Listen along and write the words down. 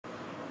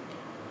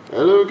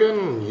Hello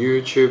again,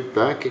 YouTube,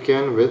 back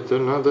again with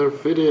another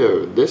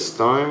video. This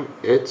time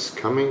it's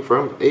coming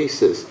from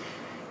Asus.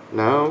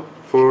 Now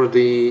for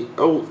the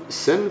old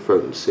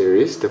Zenfone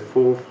series, the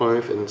 4,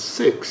 5 and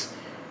 6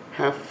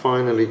 have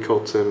finally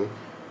gotten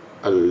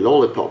a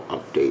Lollipop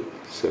update.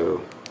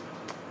 So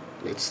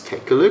let's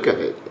take a look at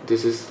it.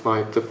 This is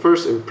like the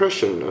first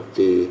impression of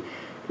the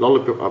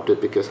Lollipop update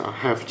because I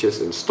have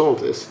just installed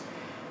this.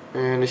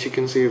 And as you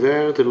can see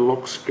there, the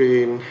lock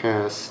screen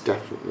has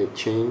definitely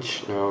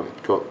changed. Now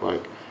it got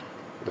like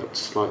that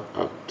slide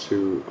up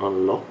to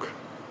unlock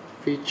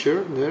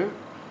feature there.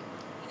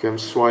 You can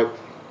swipe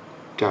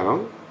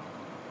down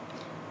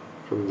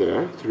from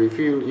there to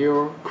reveal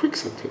your quick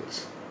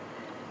settings.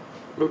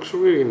 Looks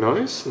really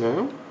nice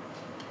now.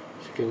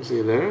 As you can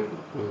see there,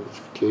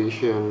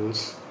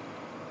 notifications.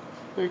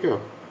 There you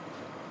go.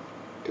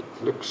 It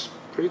looks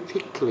pretty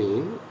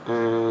clean,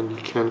 and you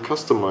can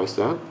customize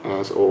that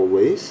as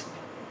always.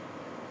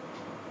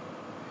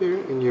 Here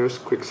in your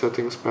quick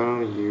settings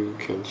panel you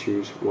can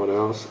choose what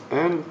else,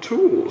 and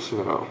tools.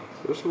 Now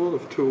there's a lot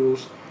of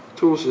tools.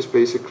 Tools is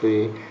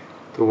basically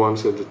the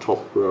ones at the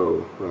top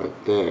row right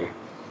there.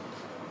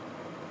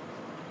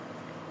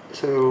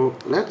 So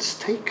let's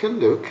take a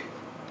look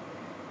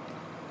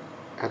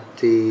at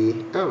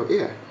the, oh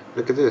yeah,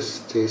 look at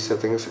this, the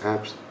settings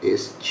app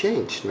is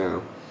changed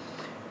now.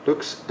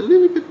 Looks a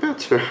little bit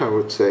better, I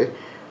would say.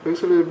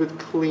 Looks a little bit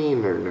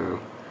cleaner now.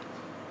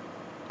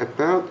 And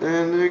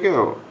there you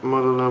go.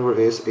 Model number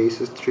is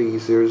Asus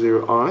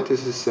 300i.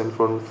 This is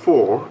Zenfone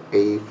 4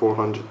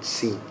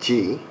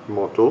 A400CG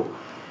model.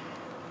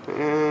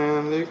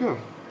 And there you go.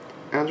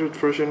 Android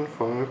version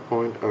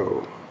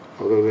 5.0.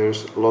 Although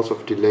there's lots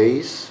of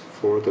delays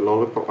for the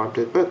Lollipop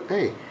update, but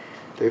hey,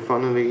 they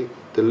finally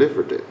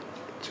delivered it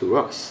to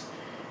us,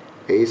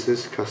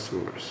 Asus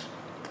customers.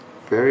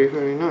 Very,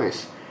 very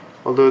nice.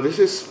 Although this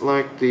is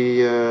like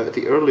the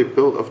early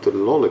build of the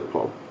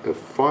Lollipop,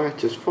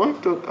 just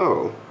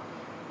 5.0,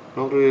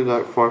 not really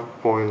like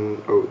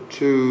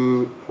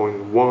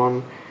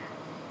 5.02.1,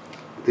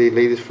 the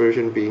latest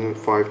version being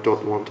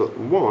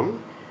 5.1.1,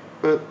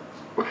 but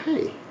well,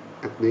 hey,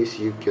 at least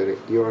you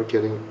are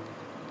getting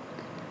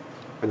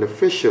an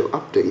official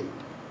update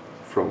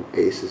from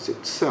Asus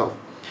itself.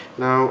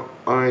 Now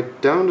I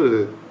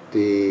downloaded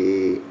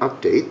the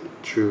update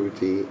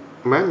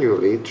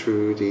manually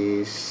through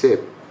the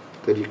zip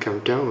that you can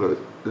download.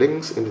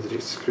 Links in the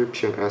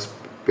description as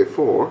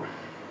before,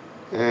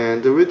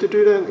 and the way to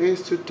do that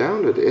is to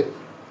download it.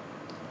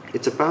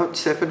 It's about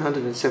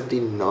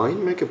 779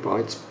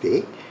 megabytes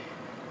big,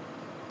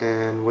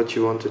 and what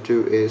you want to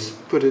do is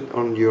put it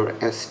on your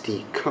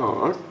SD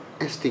card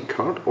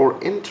or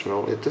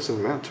internal, it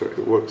doesn't matter,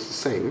 it works the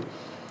same.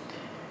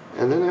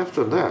 And then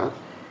after that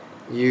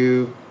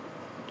you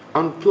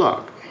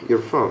unplug your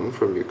phone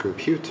from your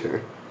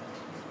computer,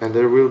 and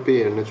there will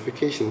be a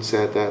notification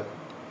said that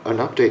an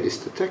update is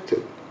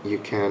detected. You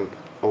can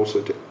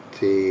also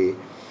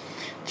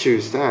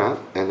choose that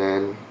and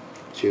then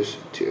choose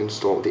to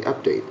install the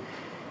update.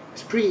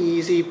 It's pretty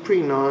easy,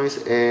 pretty nice,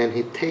 and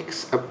it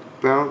takes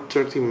about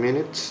 30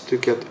 minutes to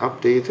get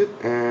updated.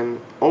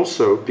 And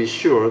also be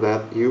sure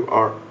that you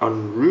are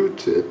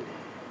unrooted,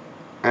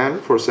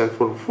 and for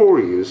Zenfone 4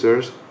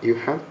 users you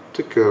have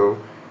to go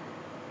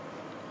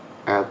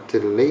at the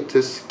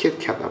latest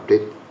KitKat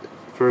update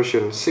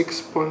version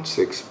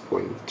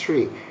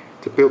 6.6.3.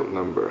 the build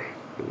number,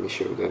 let me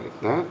show that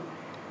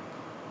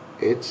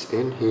it's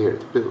in here.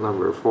 The build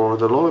number for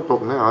the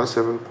Lollipop now is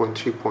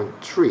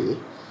 7.3.3,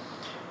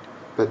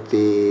 but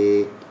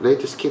the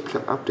latest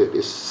KitKat update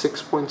is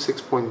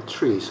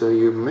 6.6.3, so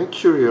you make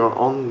sure you're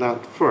on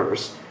that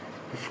first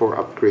before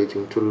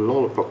upgrading to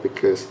Lollipop,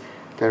 because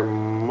there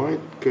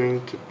might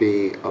going to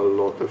be a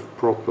lot of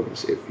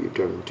problems if you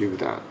don't do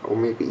that, or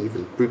maybe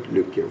even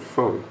bootloop your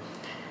phone,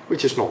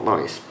 which is not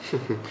nice.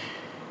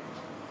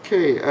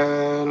 Okay,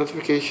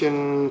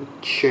 notification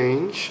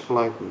change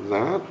like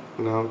that,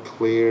 now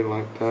clear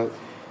like that.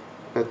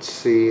 Let's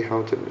see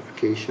how the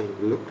notification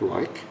look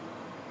like.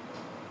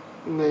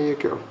 And there you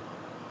go.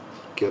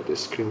 Get the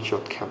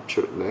screenshot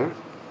captured there.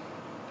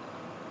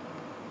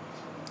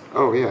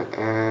 Oh yeah,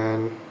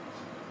 and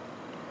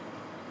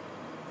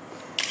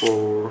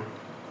for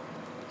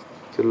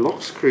the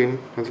lock screen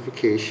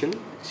notification,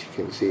 as you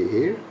can see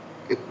here,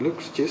 it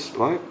looks just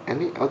like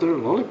any other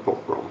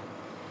Lollipop ROM.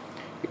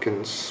 You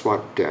can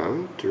swipe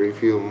down to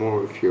reveal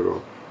more of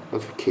your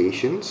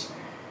notifications,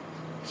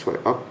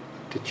 swipe up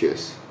to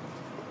just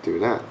do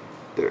that.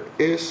 There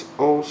is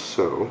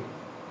also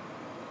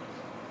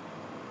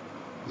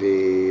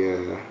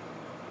the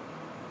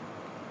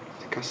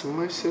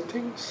customize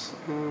settings.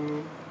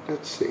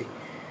 Let's see,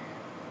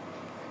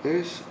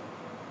 there's,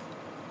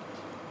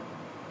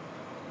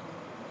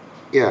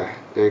 yeah,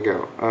 there you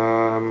go.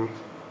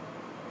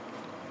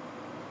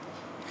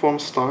 Font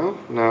style,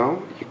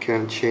 now you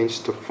can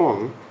change the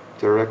font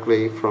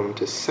directly from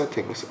the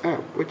settings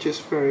app, which is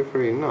very,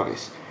 very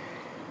nice.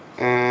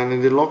 And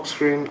in the lock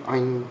screen, I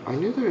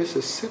knew there is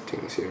a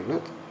settings here.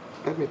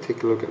 Let me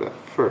take a look at that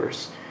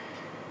first.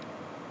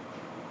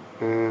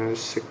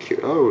 Secure,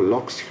 oh,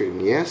 lock screen,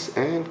 yes,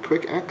 and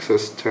quick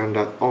access, turn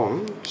that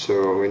on.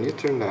 So when you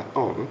turn that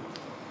on,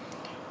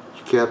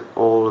 you get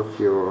all of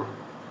your,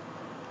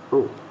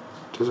 oh,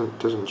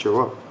 doesn't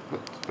show up.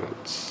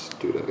 Let's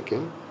do that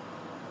again.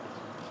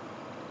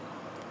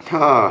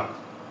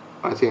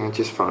 I think I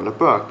just found a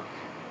bug.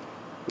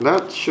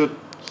 That should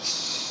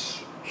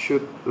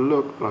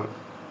look like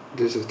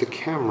this is the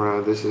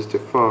camera, this is the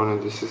phone,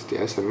 and this is the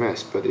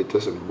SMS, but it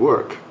doesn't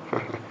work.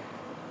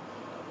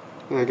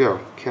 There you go,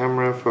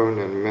 camera, phone,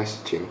 and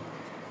messaging.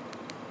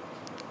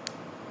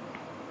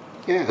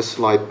 Yeah, a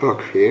slight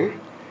bug here.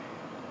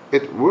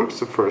 It works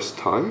the first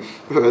time,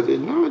 but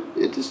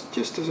it just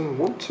doesn't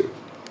want to.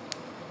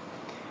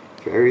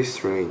 Very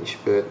strange,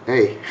 but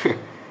hey,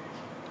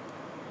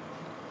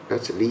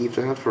 let's leave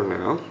that for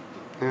now.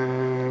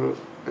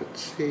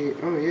 Let's see,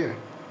 oh yeah,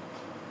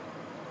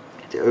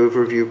 the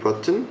overview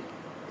button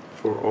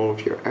for all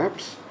of your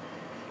apps,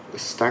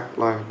 stacked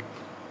like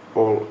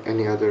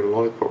any other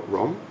Lollipop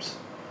ROMs.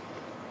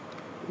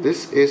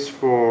 This is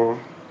for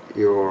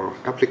your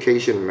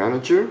application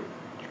manager,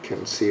 you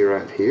can see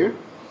right here,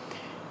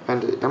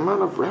 and the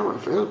amount of RAM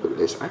available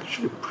is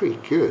actually pretty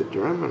good. The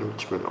RAM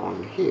management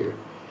on here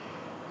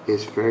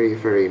is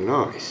very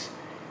nice.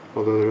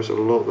 Although there's a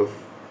lot of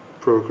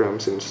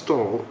programs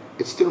installed,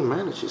 it still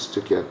manages to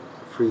get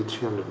free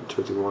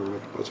 331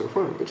 megabytes of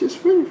RAM, which is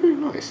very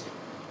nice.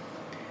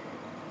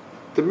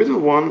 The middle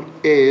one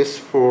is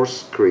for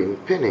screen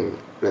pinning.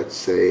 Let's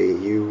say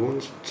you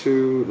want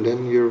to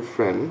lend your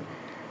friend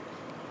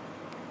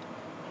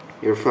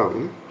your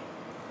phone,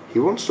 he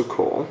wants to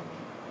call,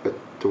 but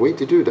the way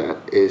to do that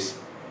is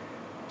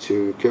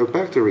to go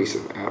back to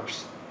recent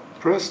apps,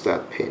 press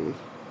that pin,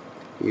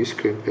 use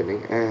screen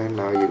pinning, and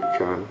now you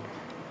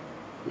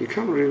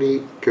can't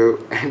really go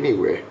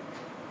anywhere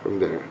from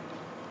there.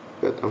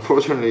 But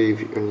unfortunately,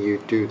 when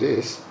you do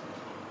this,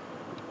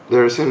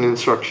 there is an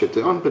instruction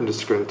to unpin the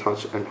screen,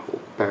 touch and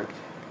hold back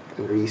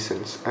and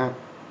recent app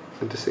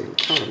at the same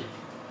time.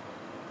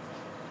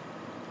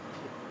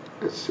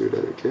 Let's do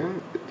that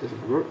again. It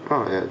doesn't work.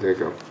 Oh yeah, there you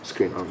go.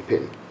 Screen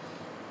unpin.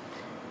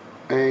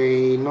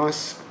 A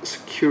nice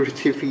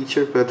security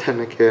feature, but then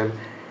again,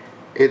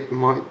 it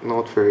might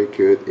not very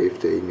good if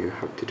they knew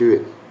how to do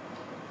it.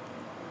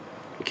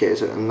 Okay,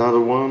 so another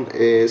one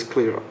is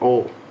clear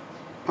all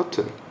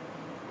button,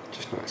 which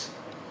is nice.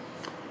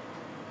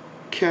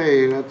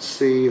 Okay, let's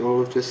see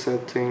all of the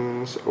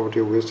settings.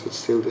 Audio wizard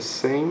still the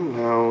same.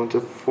 Now the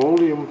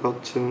volume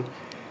button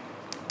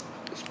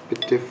is a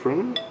bit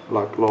different,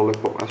 like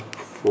Lollipop as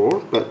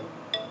before, but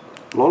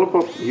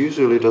Lollipop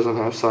usually doesn't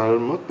have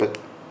silent mode, but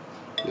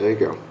there you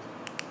go.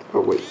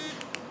 Oh wait,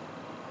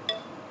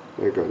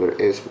 there you go, there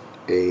is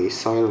a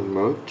silent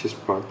mode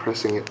just by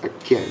pressing it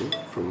again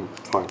from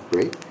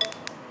vibrate,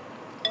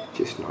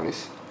 which is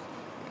nice.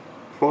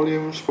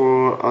 Volumes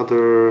for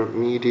other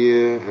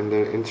media and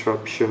the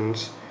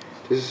interruptions.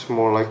 This is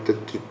more like the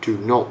do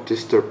not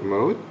disturb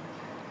mode,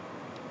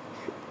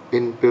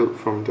 inbuilt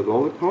from the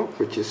Lollipop,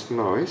 which is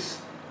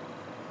nice.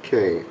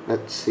 Okay,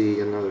 let's see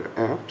another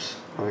apps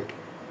like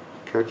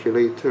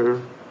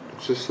calculator.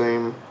 It's the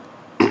same.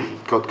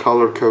 Got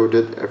color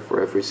coded for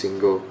every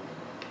single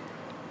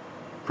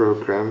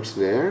programs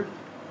there.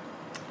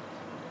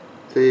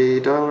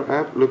 The dialer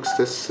app looks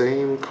the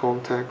same,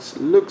 contacts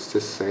looks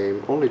the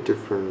same, only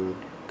different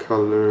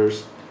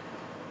colors.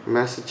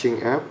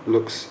 Messaging app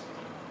looks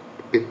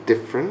a bit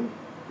different,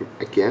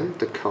 again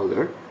the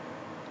color,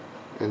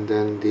 and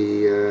then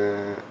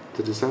the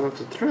design of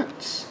the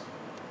threads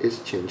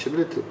is changed a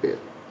little bit.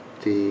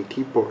 The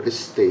keyboard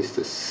stays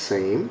the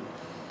same.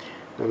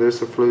 Now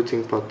there's a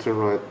floating button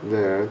right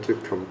there to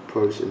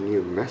compose a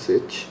new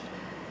message.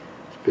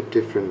 It's a bit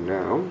different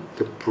now.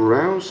 The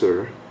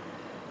browser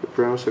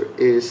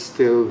is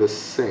still the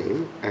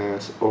same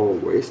as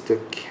always. The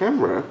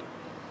camera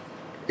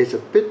is a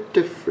bit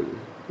different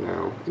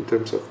now in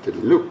terms of the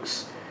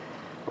looks,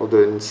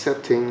 although in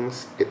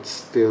settings it's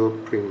still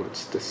pretty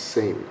much the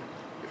same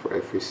for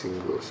every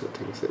single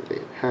settings that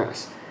it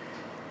has.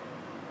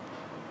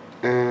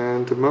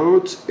 And the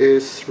modes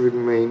is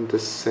remain the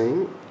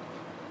same,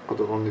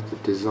 although only the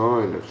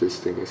design of this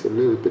thing is a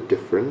little bit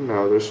different.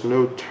 Now there's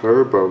no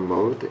turbo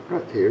mode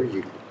right here,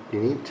 you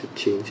need to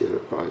change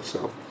it by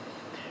itself.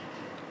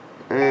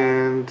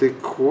 And the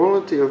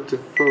quality of the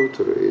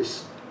photo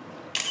is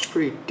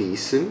pretty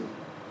decent,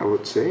 I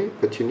would say,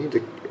 but you need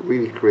a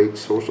really great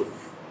source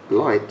of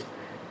light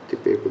to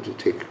be able to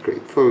take a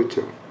great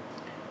photo.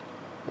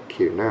 Like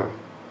here now.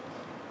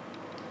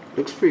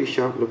 Looks pretty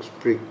sharp, looks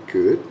pretty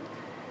good.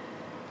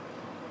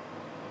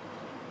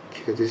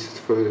 Okay, this is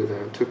the photo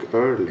that I took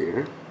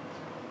earlier.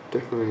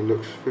 Definitely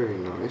looks very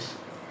nice,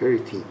 very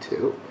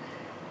detailed.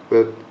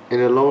 But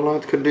in a low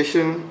light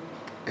condition,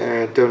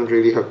 don't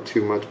really have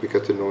too much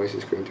because the noise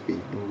is going to be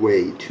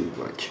way too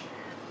much.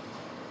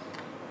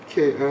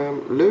 Okay,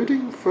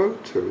 loading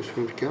photos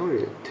from the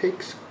gallery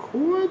takes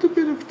quite a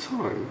bit of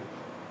time.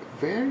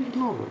 Very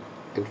long,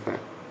 in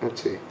fact.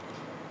 Let's see.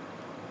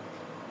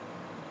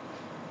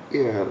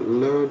 Yeah,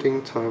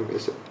 loading time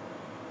is a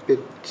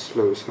bit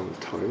slow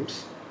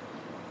sometimes.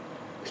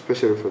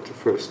 especially for the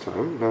first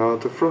time. Now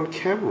the front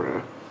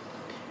camera,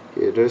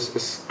 here there's a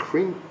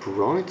screen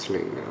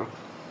brightening now.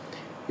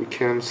 You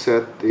can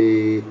set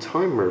the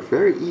timer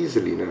very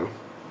easily now.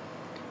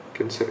 You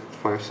can set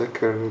 5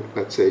 seconds,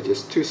 let's say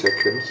just 2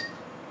 seconds.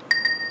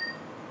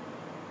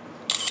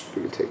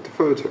 We will take the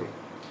photo.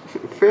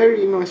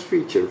 Very nice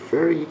feature,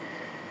 very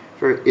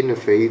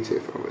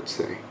innovative, I would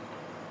say.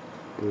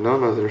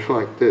 None other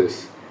like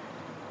this.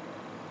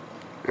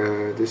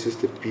 This is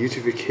the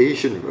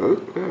beautification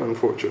mode.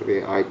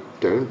 Unfortunately, I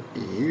don't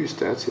use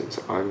that since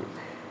I'm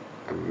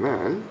a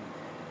man.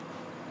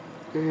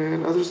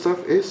 And other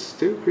stuff is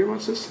still pretty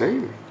much the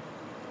same.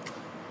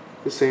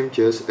 The same,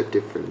 just a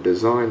different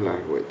design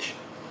language.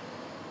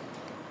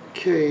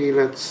 Okay,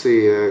 let's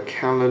see.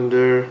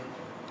 Calendar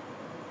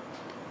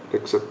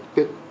looks a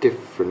bit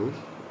different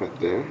right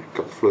there.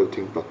 Got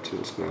floating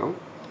buttons now.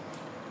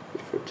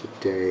 For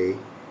today,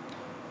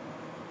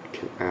 you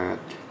can add.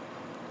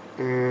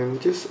 And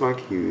just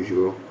like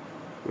usual,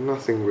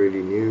 nothing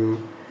really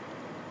new.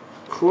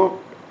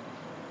 Clock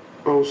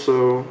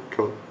also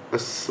got a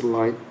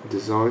slight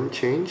design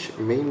change,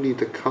 mainly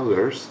the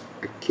colors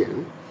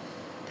again,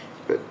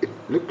 but it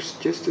looks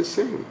just the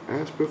same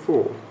as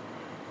before.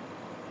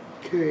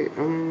 Okay,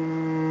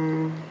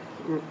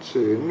 let's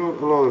see,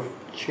 not a lot of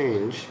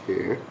change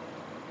here.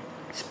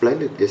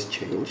 Splendid is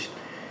changed.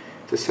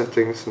 The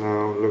settings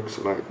now looks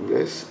like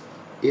this.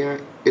 Yeah,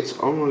 it's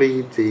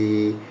only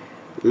the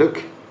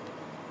look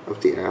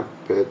of the app,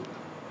 but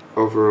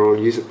overall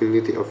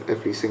usability of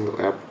every single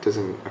app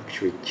doesn't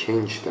actually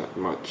change that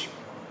much.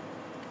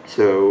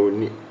 So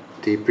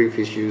the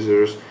previous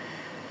users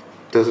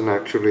doesn't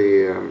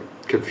actually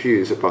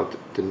confuse about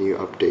the new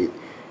update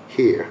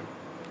here.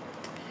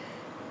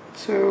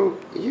 So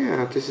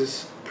yeah, this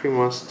is pretty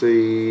much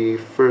the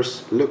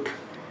first look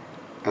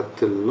at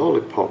the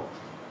Lollipop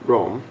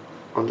ROM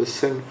on the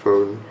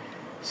Zenfone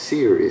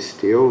series,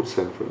 the old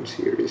Zenfone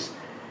series.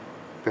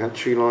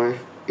 Battery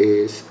life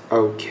is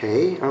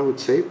okay, I would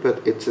say,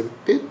 but it's a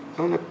bit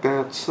on a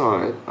bad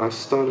side. I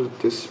started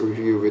this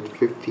review with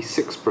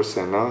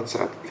 56%, now it's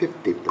at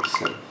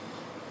 50%.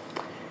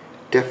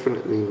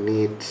 Definitely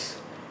needs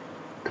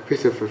a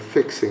bit of a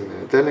fixing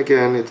there. Then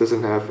again, it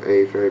doesn't have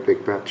a very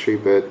big battery,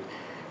 but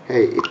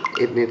hey,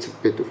 it needs a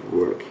bit of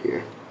work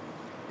here.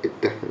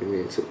 It definitely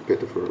needs a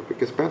bit of work,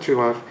 because battery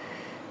life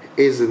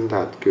isn't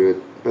that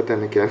good. But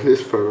then again,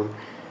 this phone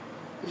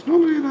is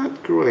not really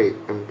that great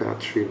in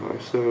battery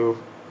life, so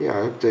yeah,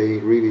 I hope they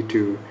really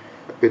do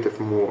a bit of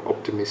more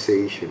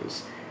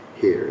optimizations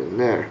here and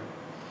there.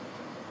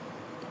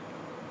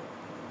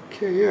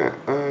 Okay, yeah.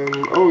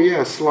 Oh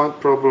yeah, slight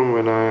problem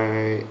when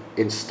I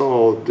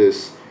installed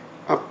this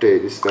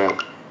update is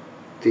that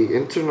the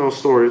internal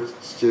storage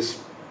just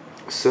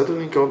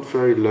suddenly got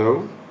very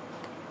low.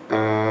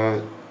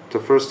 The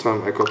first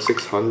time I got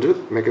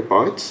 600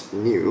 megabytes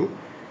new.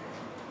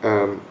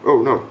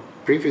 Oh no,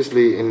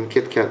 previously in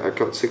KitKat I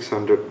got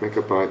 600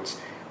 megabytes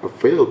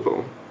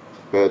available,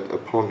 but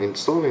upon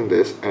installing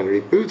this and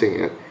rebooting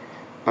it,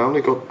 I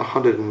only got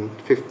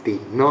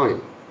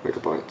 159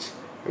 megabytes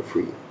of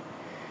free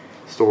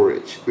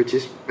storage, which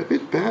is a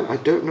bit bad. I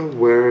don't know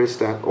where is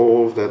that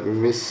all of that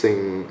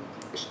missing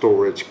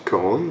storage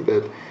gone,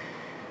 but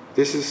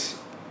this is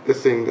the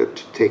thing that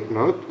to take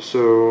note.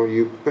 So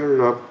you pair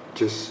it up,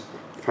 just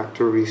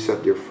factory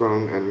reset your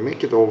phone and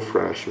make it all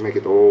fresh, make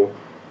it all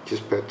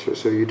just better,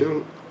 so you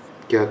don't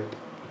get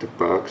the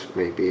bugs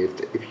maybe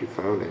if you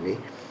found any.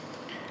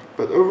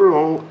 But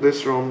overall,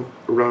 this ROM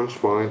runs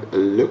fine,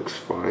 looks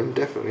fine,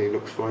 definitely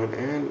looks fine,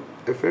 and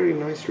a very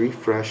nice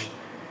refresh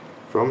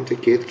from the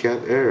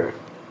KitKat era.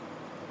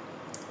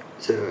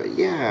 So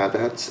yeah,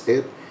 that's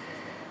it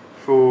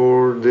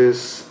for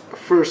this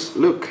first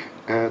look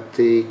at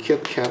the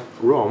KitKat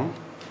ROM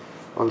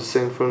on the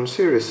Zenfone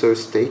series. So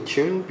stay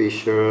tuned, be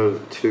sure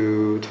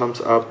to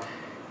thumbs up,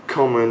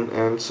 comment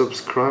and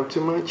subscribe to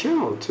my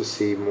channel to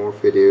see more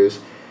videos,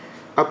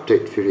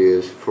 update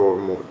videos for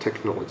more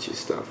technology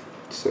stuff.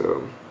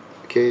 So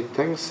okay,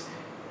 thanks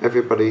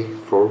everybody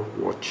for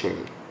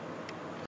watching.